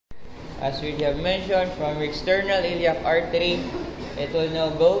As we have mentioned, from external iliac artery, it will now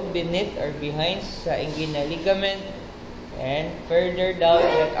go beneath or behind sa inguinal ligament, and further down,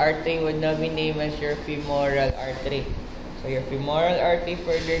 that artery would now be named as your femoral artery. So your femoral artery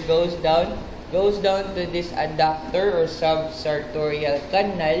further goes down to this adductor or subsartorial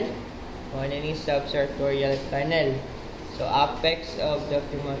canal. Ano ni subsartorial canal? So apex of the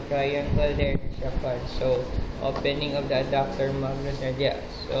femoral triangle there siya pa. So opening of the adductor magnus na diya.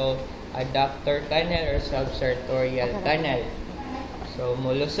 So adductor canal or subsartorial canal. So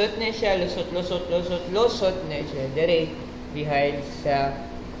mulusot na siya, lusot na siya dire behind sa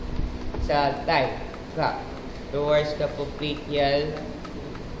thigh. Towards the popliteal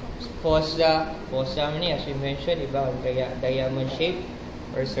fossa niya, as we mentioned, iba, diamond shape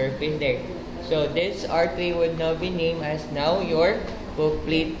or surface there. So this artery would now be named as now your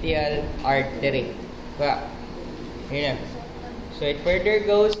popliteal artery. Here. So it further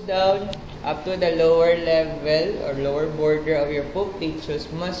goes down up to the lower level or lower border of your popliteus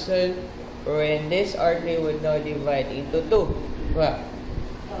muscle, wherein this artery would now divide into two.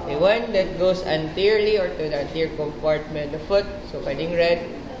 The one that goes anteriorly or to the anterior compartment of the foot. So kading red,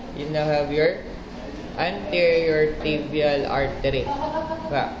 you now have your anterior tibial artery.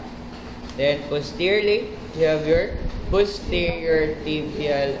 Then posteriorly, you have your posterior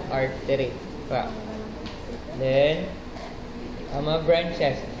tibial artery. Then mga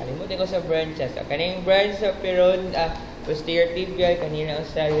branches. Kalimutin ko sa branches. Kaning branch sa posterior tibial, kanina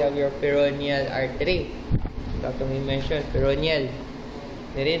usa, you have your peroneal artery. So we mentioned peroneal.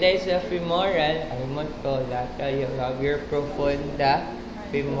 Diri sa femoral, kalimut ko, lateral, you have your profunda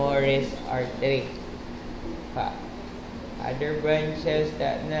femoris artery. Other branches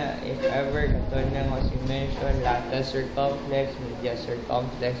that na, if ever, ito na as we mentioned, lateral circumflex, medial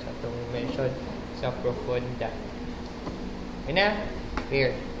circumflex, ito we mentioned sa profunda.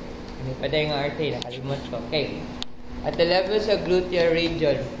 Here. Ano pa tayo ng artery? Nakalimut ko. Okay. At the level sa gluteal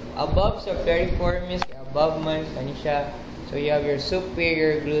region, above sa piriformis, above man, kanisya. So you have your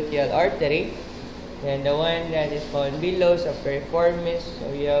superior gluteal artery. Then the one that is found below sa piriformis,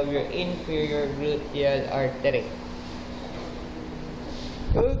 so you have your inferior gluteal artery.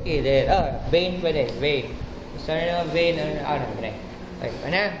 Okay, then. Vein pa din. Vein. Gusto na ng vein. Okay,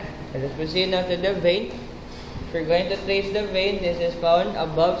 let's proceed now to the vein. If you're going to trace the vein, this is found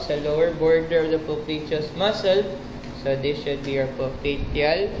above sa lower border of the popliteus muscle. So this should be your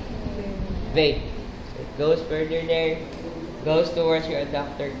popliteal vein. So it goes further there, goes towards your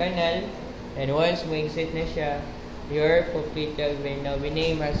adductor canal, and once mo exit na siya, your popliteal vein now be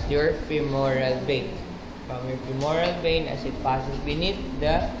named as your femoral vein. From your femoral vein, as it passes beneath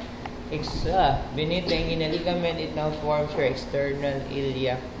the inguinal ligament, it now forms your external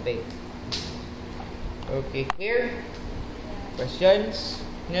iliac vein. Okay, clear? Questions?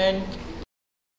 None?